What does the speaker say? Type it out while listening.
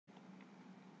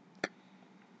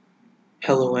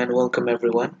Hello and welcome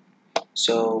everyone.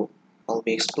 So I'll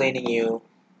be explaining you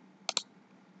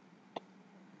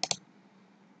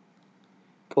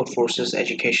Codeforces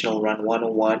Educational Run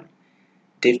 101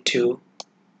 Div 2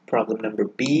 problem number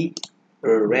B,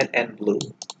 red and blue.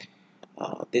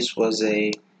 This was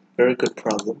a very good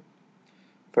problem.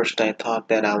 First I thought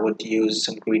that I would use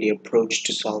some greedy approach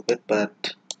to solve it,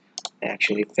 but I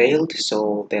actually failed,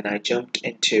 so then I jumped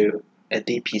into a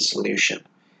DP solution,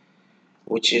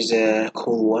 which is a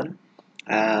cool one.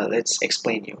 Let's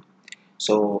explain you.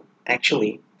 So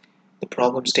actually the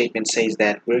problem statement says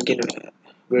that we're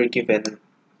given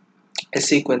a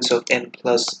sequence of n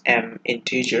plus m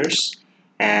integers,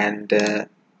 and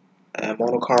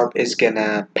monocarb is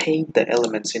gonna paint the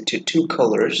elements into two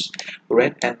colors,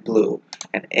 red and blue,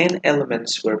 and n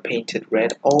elements were painted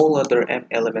red, all other m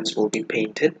elements will be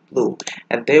painted blue,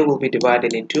 and they will be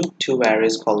divided into two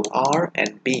arrays called R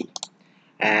and B.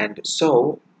 And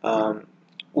so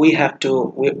we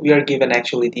are given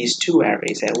actually these two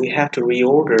arrays, and we have to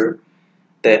reorder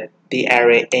the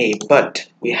array A, but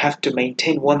we have to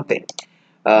maintain one thing.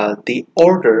 The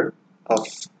order of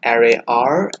array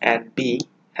R and B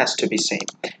has to be same.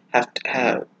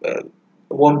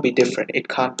 Won't be different. It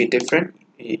can't be different.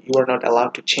 You are not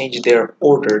allowed to change their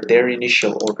order, their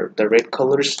initial order. The red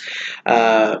colors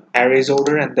arrays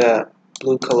order and the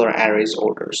blue color arrays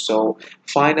order. So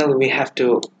finally, we have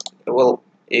to, well,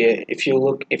 if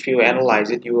you analyze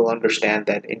it, you will understand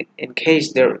that in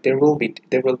case there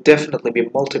will definitely be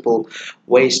multiple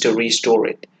ways to restore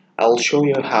it. I'll show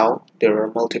you how there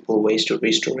are multiple ways to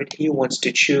restore it. He wants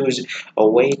to choose a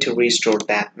way to restore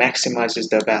that maximizes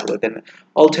the value. Then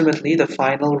ultimately the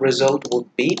final result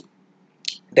would be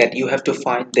that you have to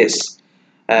find this,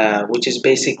 which is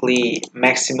basically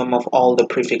maximum of all the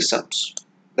prefix sums.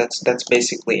 That's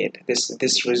basically it.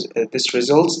 This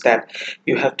results that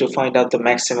you have to find out the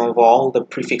maximum of all the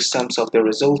prefix sums of the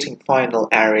resulting final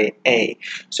array A.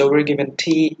 So we're given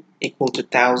t equal to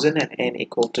 1000 and n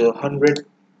equal to 100,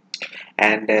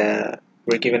 and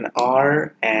we're given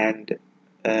R and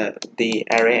the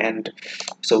array, and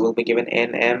so we'll be given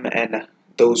nm, and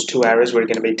those two arrays we're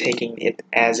going to be taking it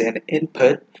as an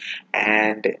input,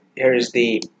 and here's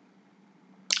the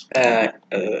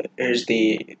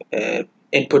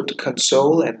input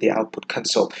console and the output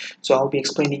console. So I'll be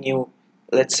explaining you,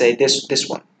 let's say this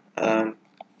one.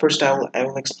 First I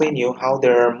will explain you how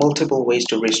there are multiple ways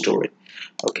to restore it.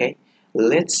 Okay,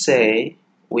 let's say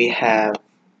we have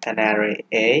an array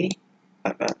A.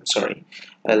 Sorry,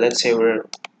 let's say we're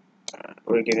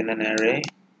given an array,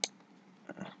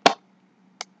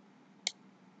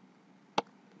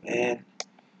 and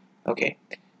okay,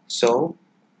 so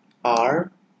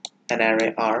R, an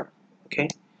array R. Okay,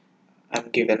 I'm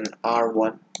given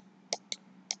R1,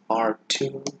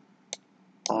 R2,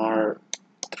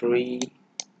 R3,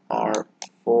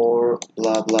 R4,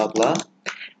 blah blah blah,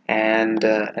 and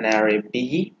an array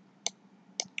B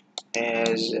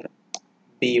as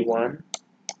B1,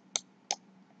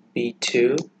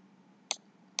 B2,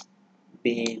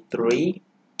 B3,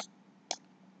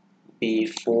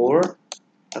 B4,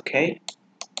 okay,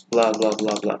 blah blah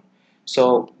blah blah.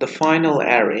 So the final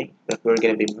array that we're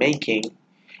going to be making,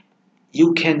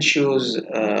 you can choose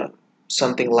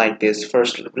something like this.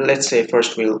 First, let's say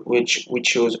first we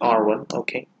choose R1,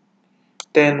 okay.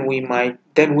 Then we might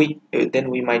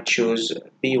choose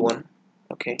B1,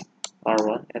 okay,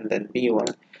 R1 and then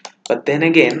B1. But then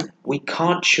again, we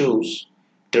can't choose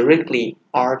directly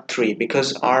R3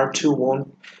 because R2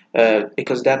 won't,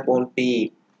 because that won't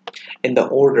be in the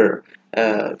order.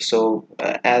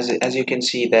 As you can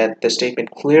see that the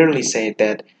statement clearly said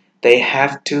that they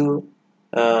have to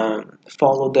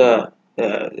follow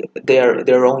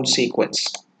their own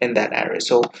sequence in that array.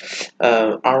 So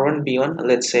R1 B1,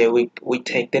 let's say we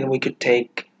could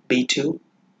take B2.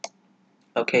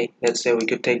 Okay, let's say we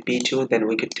could take B2, then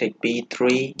we could take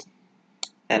B3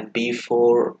 and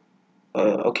B4.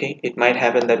 Okay, it might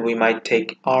happen that we might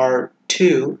take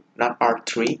R2, not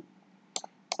R3.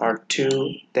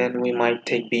 R2, then we might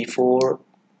take B4,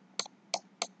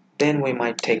 then we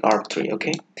might take R3.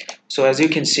 Okay, so as you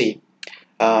can see,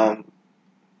 I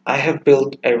have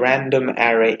built a random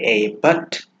array A,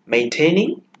 but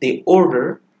maintaining the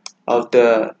order of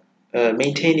the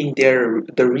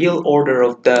the real order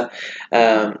of the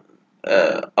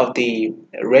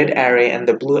red array and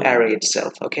the blue array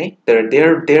itself. Okay,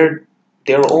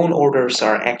 their own orders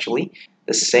are actually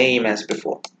the same as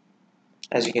before.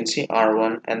 As you can see,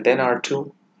 R1 and then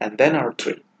R2 and then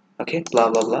R3. Okay, blah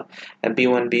blah blah, and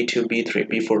B1, B2, B3,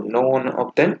 B4. No one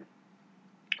of them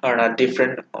are not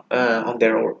different on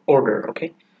their order.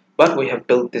 Okay, but we have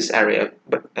built this area.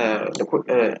 But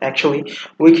actually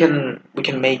we can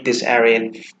make this area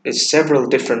in several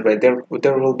different ways.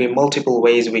 There will be multiple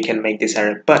ways we can make this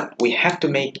area, but we have to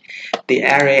make the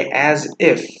array as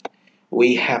if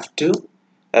we have to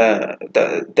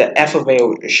the f of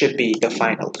a should be the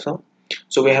final.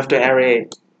 So we have to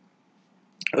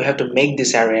make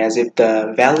this array as if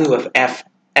the value of f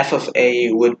of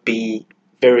a would be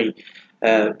very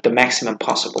the maximum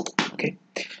possible. Okay,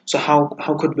 so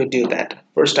how could we do that?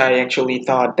 First, I actually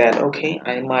thought that okay,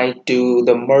 I might do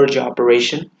the merge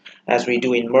operation as we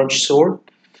do in merge sort.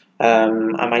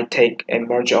 I might take a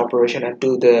merge operation and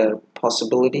do the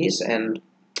possibilities and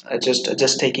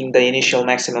just taking the initial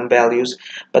maximum values,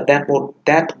 but that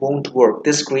won't work.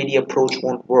 This greedy approach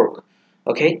won't work.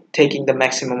 Okay, taking the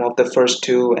maximum of the first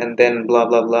two and then blah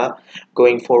blah blah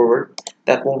going forward,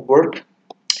 that won't work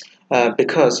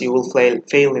because you will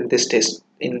fail in this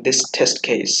test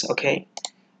case. Okay,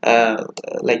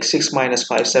 like 6 minus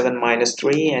 5 7 minus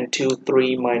 3 and 2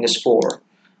 3 minus 4.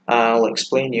 I'll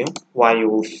explain you why you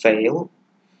will fail.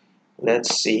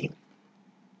 Let's see.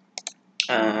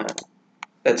 Uh,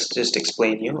 let's just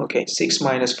explain you. Okay, 6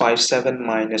 minus 5 7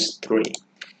 minus 3.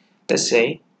 Let's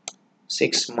say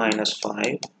 6 minus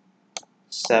 5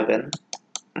 7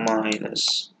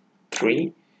 minus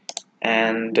 3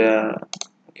 and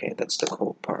okay, that's the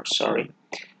code part, sorry,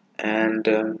 and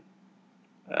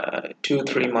 2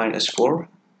 3 minus 4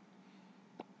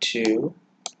 2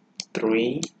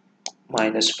 3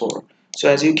 minus 4. So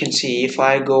as you can see, if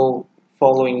I go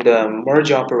following the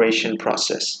merge operation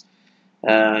process,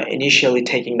 initially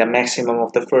taking the maximum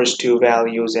of the first two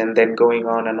values and then going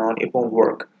on and on, it won't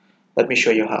work. Let me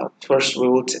show you how. First, we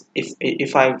will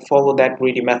if I follow that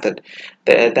greedy method,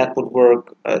 that would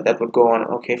work. That would go on.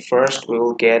 Okay, first we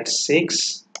will get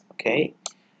 6.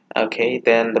 Okay,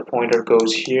 then the pointer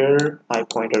goes here, I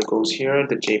pointer goes here,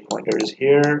 the j pointer is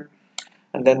here,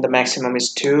 and then the maximum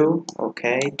is 2.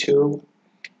 Okay, 2,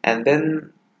 and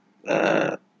then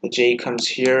the j comes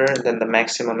here, and then the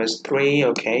maximum is 3.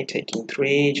 Okay, taking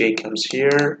 3, j comes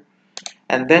here,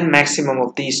 and then maximum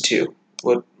of these two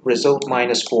would result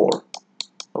minus 4.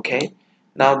 Okay,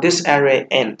 now this array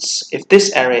ends. If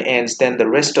this array ends, then the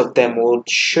rest of them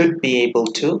should be able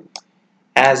to,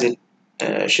 as it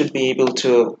should be able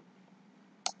to,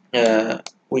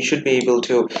 we should be able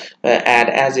to add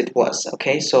as it was.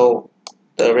 Okay, so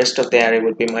the rest of the array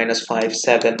would be minus 5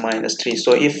 7 minus 3.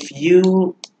 So if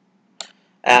you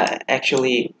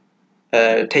actually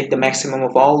take the maximum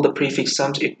of all the prefix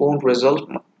sums, it won't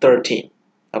result 13.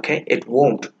 Okay, it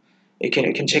won't. You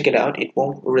can check it out. It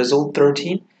won't result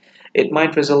 13. It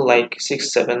might result like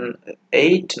 6 7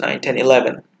 8 9 10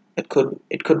 11. It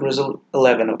could result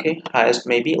 11. Okay, highest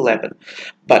maybe 11.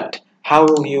 But how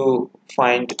will you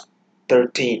find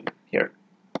 13 here?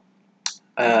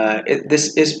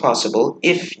 This is possible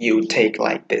if you take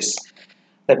like this.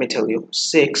 Let me tell you,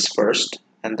 6 first,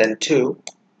 and then 2,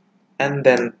 and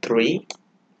then 3,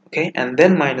 okay, and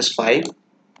then minus 5.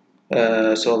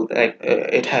 So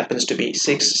it happens to be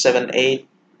 6 7 8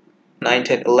 9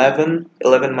 10 11.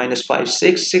 11 minus 5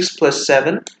 6. 6 plus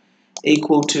 7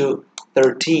 equal to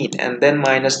 13, and then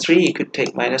minus 3. You could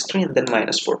take minus 3 and then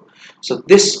minus 4. So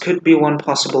this could be one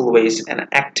possible ways, an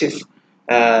active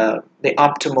the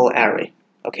optimal array.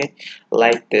 Okay,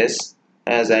 like this,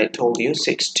 as I told you,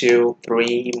 6 2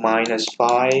 3 minus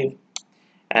 5,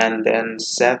 and then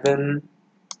 7,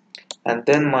 and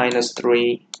then minus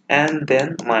 3, and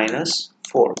then minus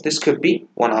 4. This could be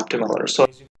one optimal array. So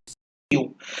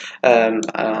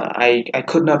I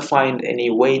could not find any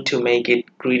way to make it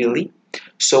greedily,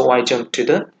 so I jumped to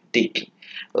the DP.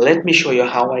 Let me show you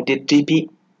how I did DP.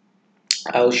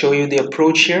 I'll show you the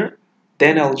approach here,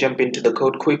 then I'll jump into the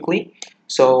code quickly.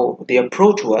 So the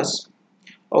approach was,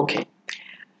 okay,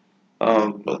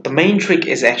 the main trick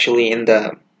is actually in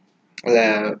the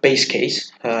base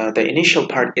case. The initial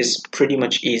part is pretty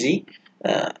much easy.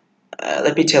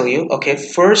 Let me tell you. Okay,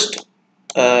 first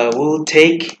we'll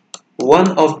take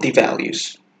one of the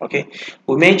values. Okay,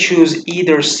 we may choose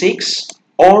either 6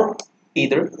 or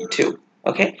either 2.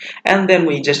 Okay, and then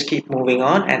we just keep moving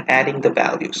on and adding the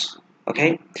values.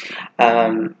 Okay,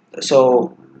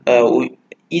 so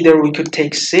either we could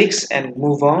take 6 and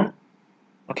move on.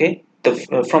 Okay,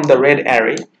 from the red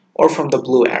array or from the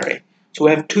blue array. So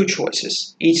we have two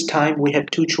choices. Each time we have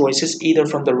two choices, either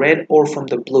from the red or from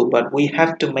the blue, but we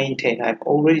have to maintain, I've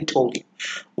already told you,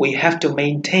 we have to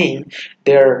maintain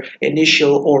their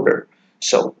initial order.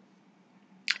 So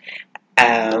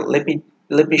let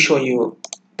me show you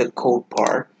the code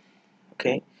part.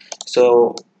 Okay,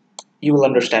 so you will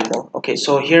understand more. Okay,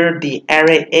 so here the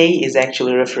array A is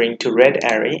actually referring to red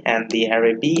array, and the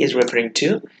array B is referring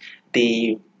to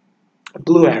the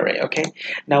blue array. Okay,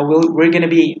 now we're going to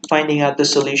be finding out the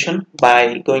solution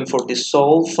by going for the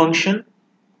solve function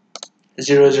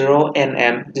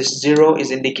 00nm. This 0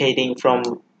 is indicating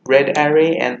from red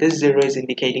array, and this 0 is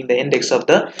indicating the index of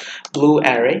the blue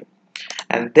array.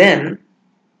 And then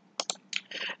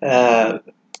uh,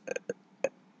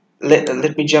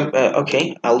 let me jump.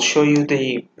 Okay, I'll show you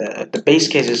the base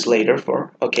cases later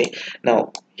for. Okay,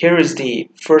 now here is the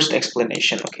first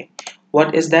explanation. Okay,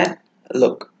 what is that?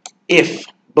 Look, if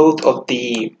both of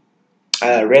the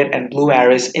red and blue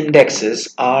arrays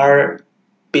indexes are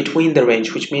between the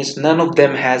range, which means none of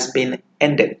them has been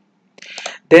ended,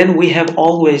 then we have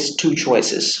always two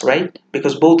choices, right?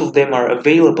 Because both of them are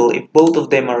available. If both of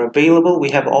them are available,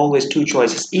 we have always two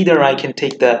choices. Either I can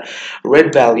take the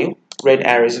red value, red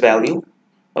array's value,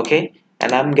 okay,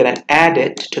 and I'm gonna add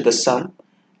it to the sum,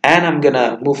 and I'm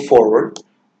gonna move forward,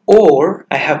 or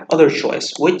I have other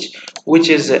choice, which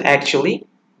is actually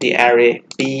the array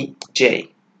bj.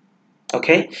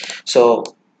 Okay,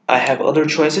 so I have other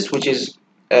choices, which is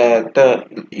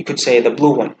you could say the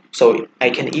blue one. So I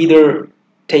can either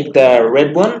take the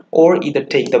red one or either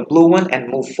take the blue one and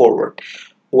move forward.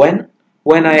 When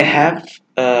I have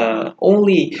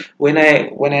only when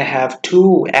I have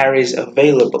two arrays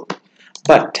available,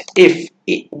 but if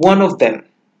one of them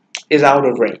is out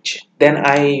of range, then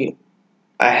I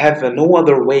have no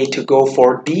other way to go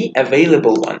for the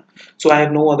available one. So I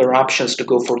have no other options to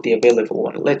go for the available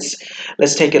one.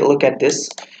 Let's take a look at this.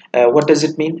 What does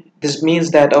it mean? This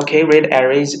means that, okay, red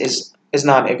arrays is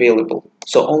not available.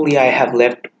 So only I have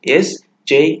left is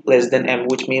j less than m,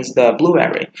 which means the blue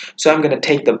array. So I'm gonna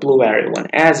take the blue array one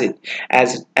as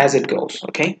it goes.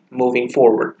 Okay, moving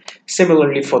forward.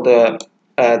 Similarly for the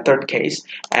third case,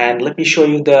 and let me show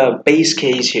you the base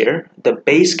case here. The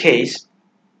base case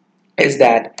is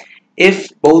that if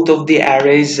both of the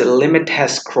arrays limit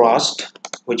has crossed,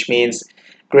 which means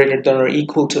greater than or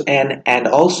equal to n, and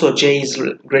also j is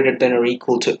greater than or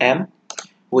equal to m,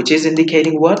 which is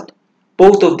indicating what?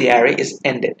 Both of the array is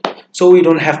ended. So we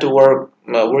don't have to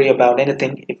worry about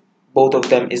anything if both of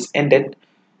them is ended.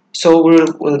 So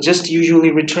we'll just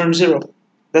usually return 0.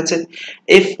 That's it.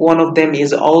 If one of them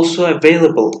is also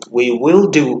available, we will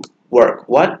do work.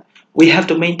 What? We have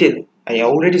to maintain. I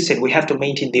already said we have to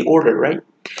maintain the order, right?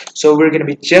 So we're going to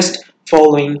be just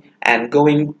following and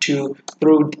going through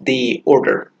the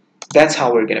order. That's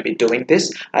how we're going to be doing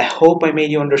this. I hope I made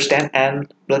you understand,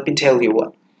 and let me tell you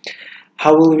what.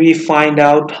 How will we find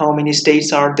out how many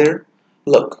states are there?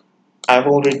 Look, I've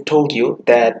already told you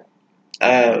that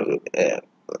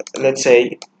let's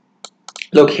say,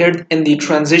 look here in the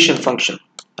transition function,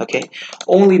 okay,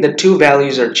 only the two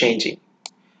values are changing,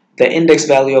 the index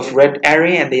value of red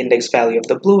array and the index value of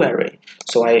the blue array.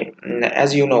 So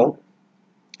as you know,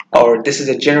 or this is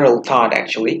a general thought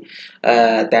actually,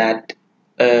 that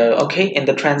okay, in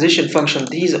the transition function,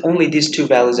 only these two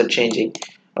values are changing.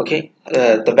 Okay,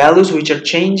 the values which are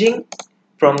changing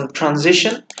from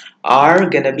transition are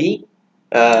gonna be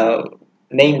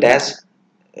named as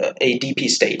a DP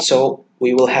state. So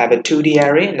we will have a 2D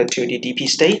array and a 2D DP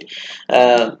state.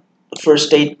 First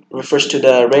state refers to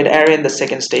the red array, and the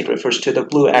second state refers to the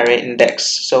blue array index.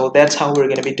 So that's how we're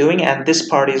going to be doing, and this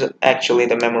part is actually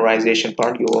the memorization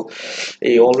part.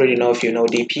 You already know if you know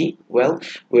DP. Well,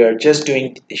 we are just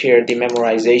doing here the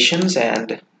memorizations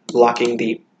and blocking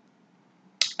the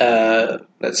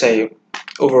let's say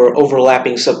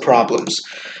overlapping subproblems.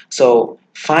 So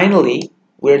finally,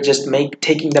 we're just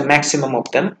taking the maximum of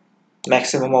them,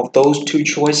 maximum of those two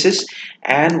choices,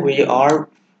 and we are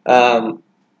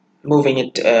moving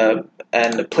it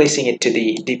and placing it to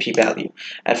the DP value,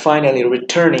 and finally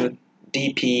returning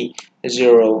DP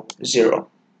 0 0.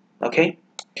 Okay,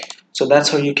 so that's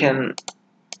how you can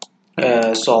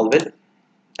solve it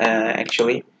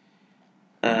actually.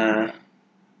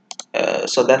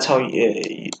 So that's how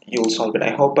you'll solve it. I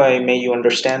hope I made you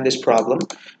understand this problem.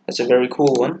 It's a very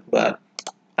cool one, but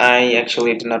I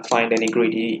actually did not find any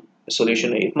greedy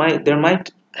solution. There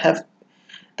might have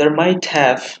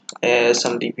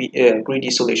some greedy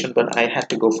solution, but I had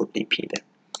to go for DP then.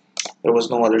 There was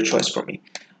no other choice for me.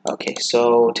 Okay,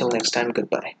 so till next time,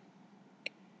 goodbye.